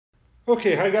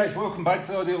Okay, hi guys, welcome back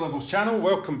to the Audio Levels channel,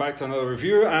 welcome back to another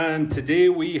review, and today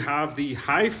we have the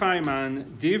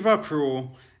Hifiman Deva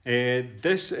Pro.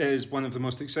 This is one of the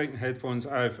most exciting headphones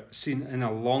I've seen in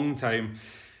a long time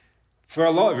for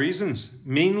a lot of reasons,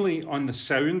 mainly on the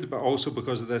sound, but also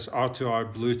because of this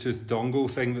R2R Bluetooth dongle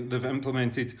thing that they've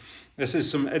implemented. This is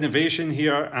some innovation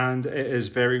here and it is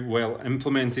very well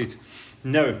implemented.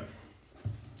 Now,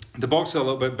 the box is a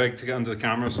little bit big to get under the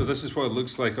camera, so this is what it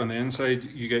looks like on the inside.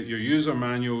 You get your user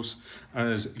manuals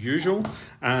as usual,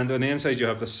 and on the inside you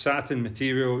have the satin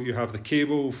material, you have the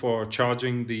cable for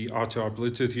charging the R2R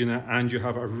Bluetooth unit, and you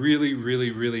have a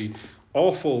really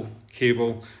awful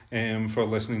cable for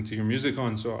listening to your music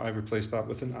on, so I replaced that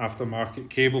with an aftermarket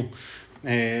cable.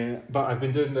 But I've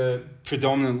been doing the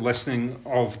predominant listening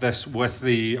of this with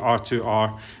the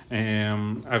R2R.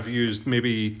 I've used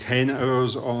maybe 10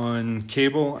 hours on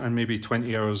cable and maybe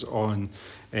 20 hours on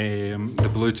the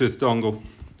Bluetooth dongle.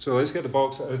 So let's get the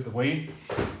box out of the way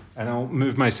and I'll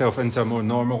move myself into a more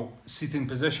normal seating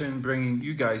position, bringing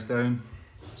you guys down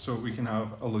so we can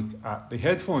have a look at the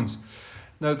headphones.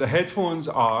 Now the headphones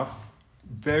are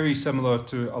very similar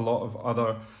to a lot of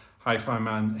other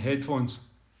Hifiman headphones.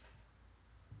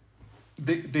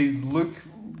 They look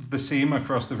the same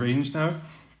across the range now,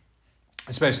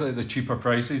 especially at the cheaper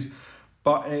prices,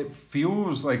 but it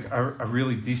feels like a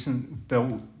really decent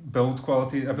build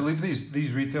quality. I believe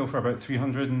these retail for about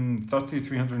 $330,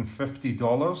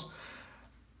 $350,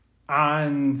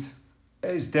 and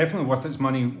it's definitely worth its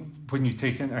money when you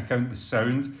take into account the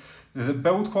sound. The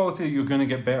build quality, you're going to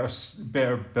get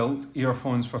better built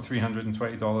earphones for $320,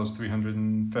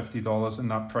 $350 in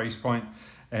that price point.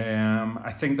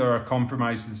 I think there are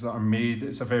compromises that are made.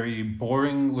 It's a very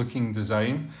boring looking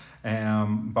design,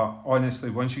 but honestly,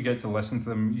 once you get to listen to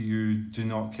them, you do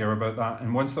not care about that.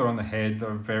 And once they're on the head,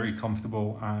 they're very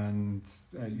comfortable, and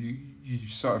you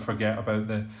sort of forget about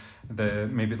the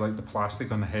maybe like the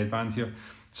plastic on the headband here.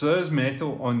 So there is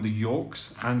metal on the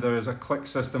yokes, and there is a click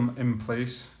system in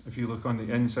place. If you look on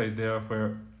the inside there,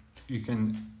 where you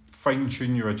can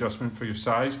fine-tune your adjustment for your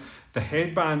size. The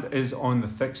headband is on the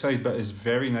thick side, but is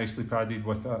very nicely padded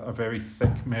with a very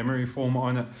thick memory foam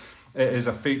on it. It is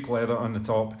a fake leather on the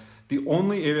top. The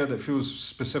only area that feels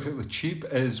specifically cheap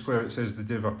is where it says the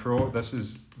Deva Pro. This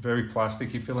is very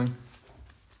plasticky feeling,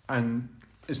 and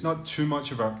it's not too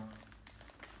much of a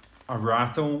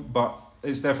rattle, but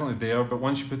it's definitely there. But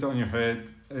once you put it on your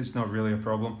head, it's not really a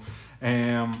problem.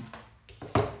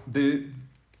 The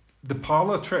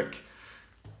parlor trick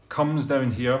comes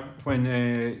down here when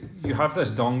you have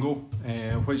this dongle,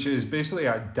 which is basically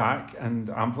a DAC and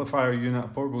amplifier unit, a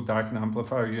portable DAC and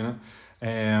amplifier unit.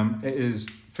 It is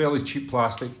fairly cheap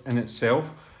plastic in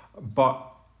itself,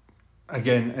 but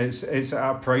again, it's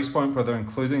at a price point where they're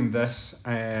including this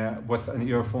with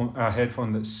a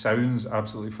headphone that sounds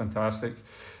absolutely fantastic.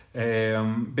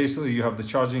 Basically you have the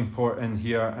charging port in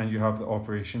here and you have the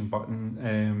operation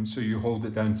button, so you hold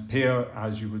it down to pair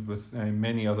as you would with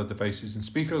many other devices and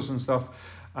speakers and stuff,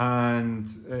 and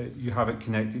you have it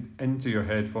connected into your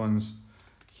headphones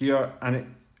here,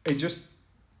 and it just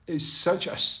is such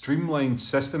a streamlined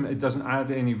system. It doesn't add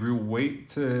any real weight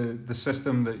to the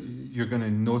system that you're going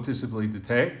to noticeably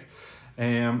detect,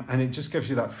 and it just gives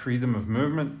you that freedom of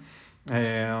movement.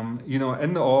 You know,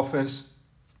 in the office,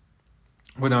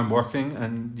 when I'm working,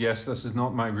 and yes, this is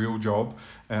not my real job,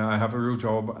 I have a real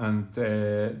job, and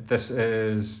this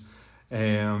is,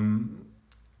 when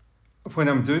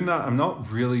I'm doing that, I'm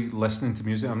not really listening to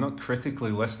music, I'm not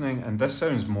critically listening, and this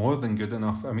sounds more than good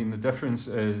enough. I mean, the difference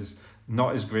is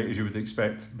not as great as you would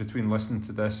expect between listening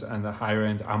to this and a higher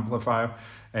end amplifier,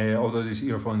 although these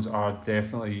earphones are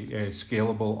definitely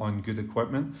scalable on good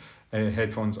equipment.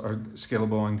 Headphones are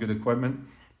scalable on good equipment.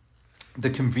 The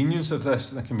convenience of this,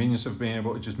 the convenience of being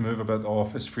able to just move about the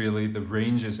office freely, the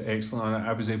range is excellent on it.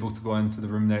 I was able to go into the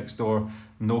room next door,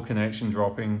 no connection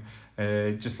dropping,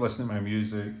 just listening to my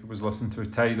music, was listening to a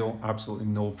Tidal, absolutely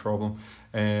no problem.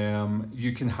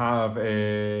 You can have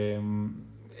aptX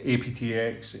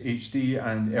HD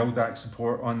and LDAC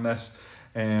support on this,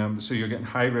 so you're getting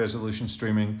high resolution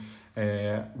streaming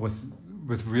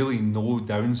with really no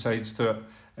downsides to it.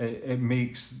 It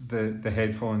makes the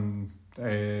headphone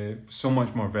so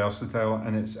much more versatile,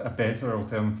 and it's a better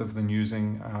alternative than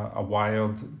using a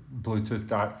wired Bluetooth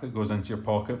DAC that goes into your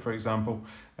pocket, for example.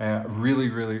 Really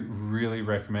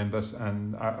recommend this,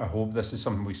 and I hope this is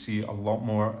something we see a lot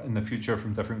more in the future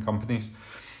from different companies.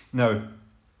 Now,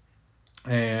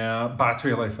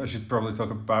 battery life, I should probably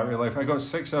talk about battery life. I got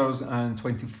 6 hours and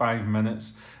 25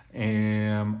 minutes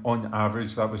on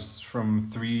average. That was from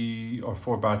three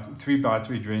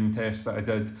battery drain tests that I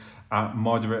did, at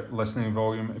moderate listening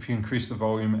volume. If you increase the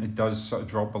volume, it does sort of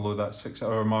drop below that 6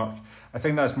 hour mark. I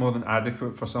think that's more than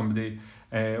adequate for somebody.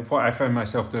 What I found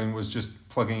myself doing was just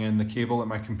plugging in the cable at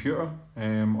my computer,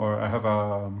 or I have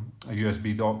a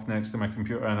USB dock next to my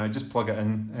computer, and I just plug it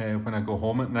in when I go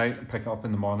home at night and pick it up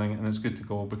in the morning, and it's good to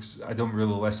go, because I don't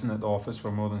really listen at the office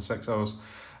for more than 6 hours.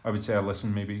 I would say I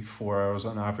listen maybe 4 hours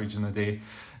on average in a day.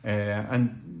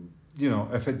 And you know,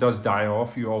 if it does die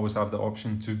off, you always have the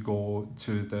option to go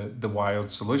to the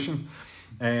wired solution.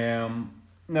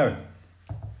 Now,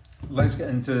 let's get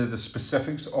into the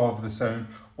specifics of the sound.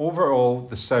 Overall,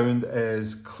 the sound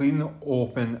is clean,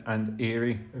 open, and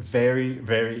airy. Very,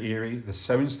 very airy. The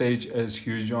soundstage is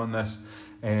huge on this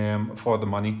for the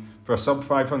money. For a sub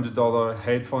 $500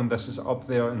 headphone, this is up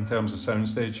there in terms of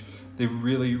soundstage. They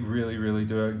really, really, really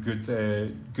do a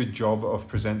good job of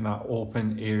presenting that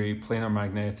open, airy, planar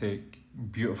magnetic,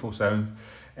 beautiful sound.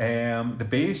 The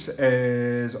bass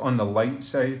is on the light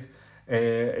side.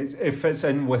 It fits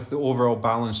in with the overall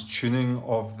balanced tuning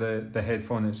of the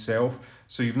headphone itself.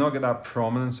 So you've not got that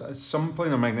prominence. Some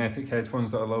planar magnetic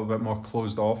headphones that are a little bit more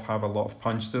closed off have a lot of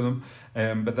punch to them,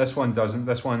 but this one doesn't.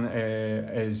 This one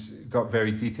is got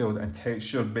very detailed and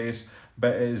textured bass,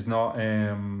 but it is not.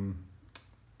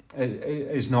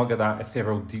 It's not got that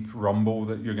ethereal deep rumble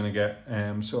that you're gonna get.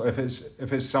 So if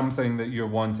it's something that you're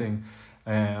wanting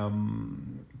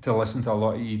to listen to a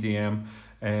lot of EDM,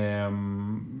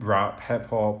 rap, hip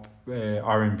hop,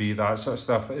 R&B, that sort of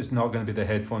stuff, it's not going to be the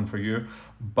headphone for you.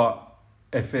 But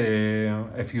if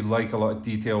you like a lot of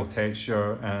detail,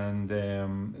 texture,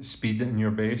 and speed in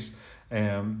your bass,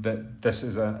 this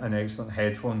is an excellent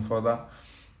headphone for that.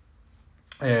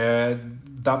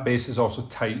 That bass is also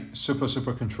tight,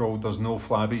 super controlled. There's no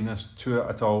flabbiness to it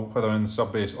at all, whether in the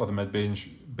sub bass or the mid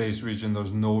bass region.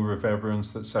 There's no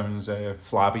reverberance that sounds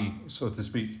flabby, so to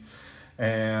speak.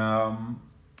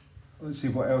 Let's see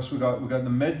what else we got. We got the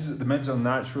mids. The mids are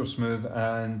natural smooth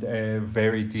and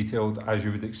very detailed, as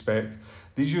you would expect.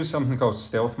 These use something called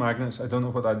stealth magnets. I don't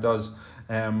know what that does,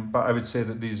 but I would say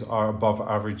that these are above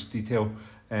average detail.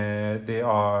 They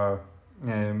are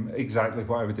exactly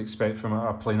what I would expect from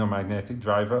a planar magnetic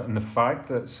driver, and the fact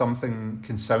that something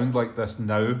can sound like this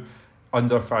now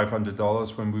under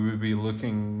 $500 when we would be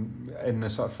looking in the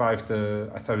sort of $5,000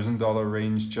 to $1,000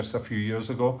 range just a few years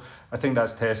ago, I think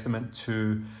that's testament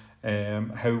to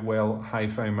how well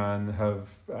Hifiman have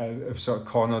sort of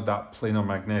cornered that planar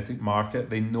magnetic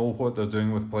market. They know what they're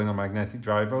doing with planar magnetic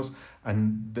drivers,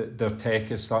 and their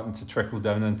tech is starting to trickle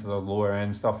down into the lower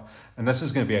end stuff. And this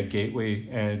is going to be a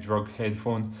gateway drug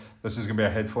headphone. This is going to be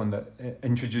a headphone that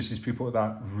introduces people to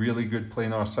that really good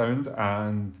planar sound,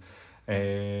 and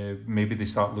maybe they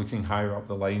start looking higher up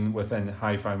the line within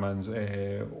Hifiman's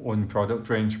own product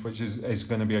range, which is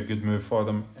going to be a good move for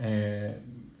them.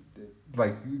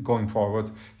 Like going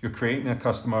forward, you're creating a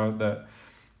customer that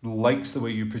likes the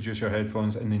way you produce your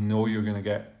headphones, and they know you're going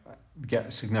to get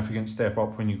a significant step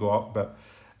up when you go up. But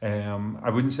I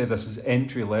wouldn't say this is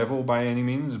entry level by any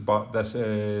means, but this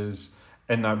is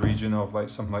in that region of like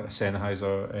something like a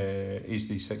Sennheiser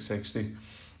HD 660.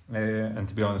 And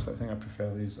to be honest, I think I prefer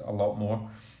these a lot more.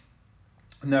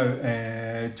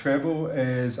 Now, treble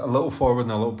is a little forward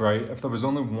and a little bright. If there was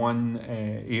only one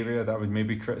area that I would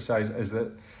maybe criticise, is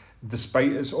that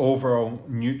despite its overall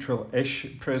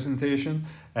neutral-ish presentation,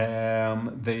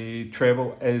 the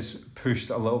treble is pushed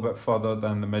a little bit further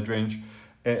than the mid-range.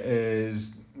 It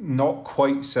is not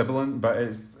quite sibilant, but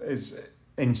it's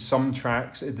in some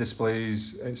tracks it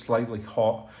displays it's slightly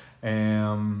hot.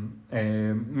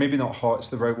 Maybe not hot is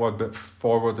the right word, but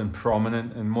forward and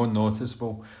prominent and more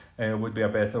noticeable would be a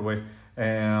better way.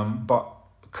 But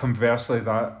conversely,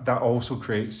 that also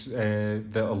creates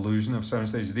the illusion of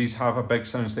soundstage. These have a big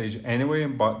soundstage anyway,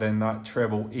 but then that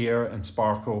treble air and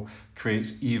sparkle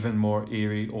creates even more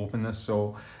airy openness.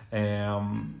 So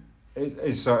it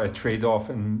is sort of a trade-off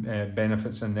in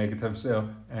benefits and negatives there.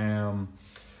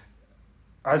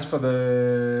 As for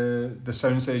the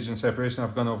soundstage and separation,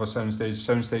 I've gone over soundstage.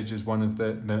 Soundstage is one of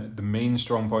the main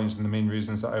strong points and the main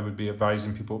reasons that I would be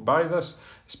advising people to buy this,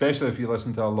 especially if you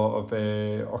listen to a lot of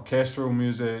orchestral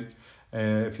music,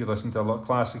 if you listen to a lot of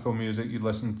classical music, you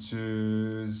listen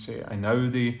to, say,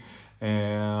 Einaudi,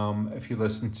 if you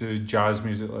listen to jazz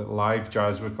music, like live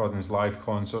jazz recordings, live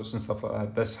concerts and stuff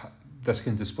like that, this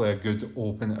can display a good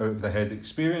open out-of-the-head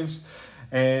experience.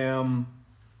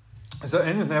 Is there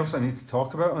anything else I need to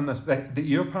talk about on this? The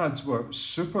earpads were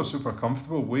super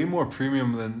comfortable, way more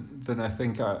premium than I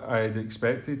think I had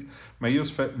expected. My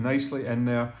ears fit nicely in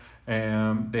there.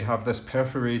 They have this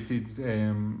perforated,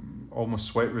 almost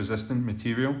sweat resistant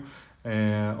material.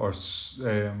 or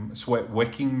sweat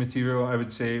wicking material, I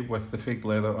would say, with the fake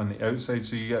leather on the outside.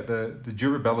 So you get the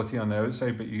durability on the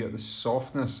outside, but you get the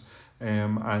softness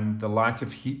and the lack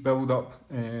of heat buildup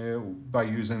by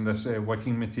using this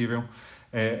wicking material.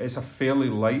 It's a fairly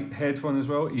light headphone as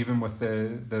well, even with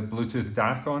the Bluetooth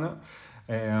DAC on it.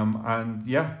 And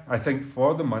yeah, I think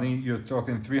for the money, you're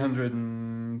talking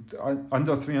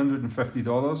under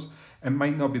 $350. It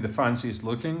might not be the fanciest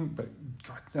looking, but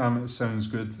god damn, it sounds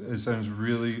good. It sounds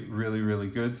really, really, really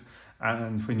good.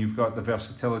 And when you've got the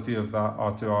versatility of that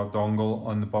R2R dongle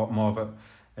on the bottom of it,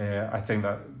 I think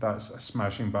that's a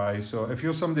smashing buy. So if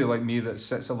you're somebody like me that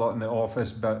sits a lot in the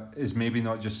office but is maybe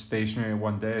not just stationary at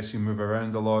one desk, you move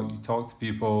around a lot, you talk to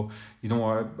people, you don't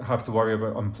want to have to worry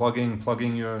about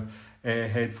plugging your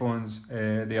headphones.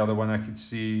 The other one I could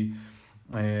see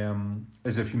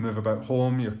is if you move about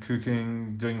home, you're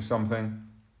cooking, doing something,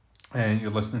 and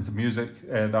you're listening to music,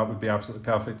 that would be absolutely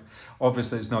perfect.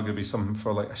 Obviously, it's not going to be something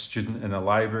for like a student in a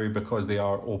library because they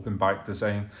are open back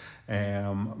design,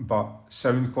 but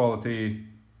sound quality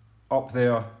up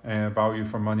there, value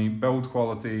for money. Build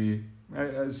quality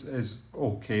is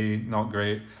okay, not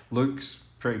great. Looks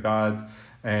pretty bad,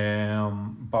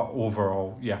 but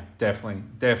overall, yeah, definitely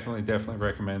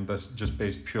recommend this, just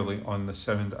based purely on the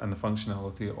sound and the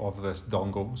functionality of this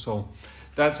dongle. So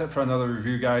that's it for another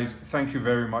review, guys. Thank you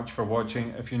very much for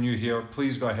watching. If you're new here,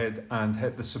 please go ahead and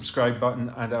hit the subscribe button,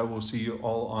 and I will see you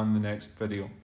all on the next video.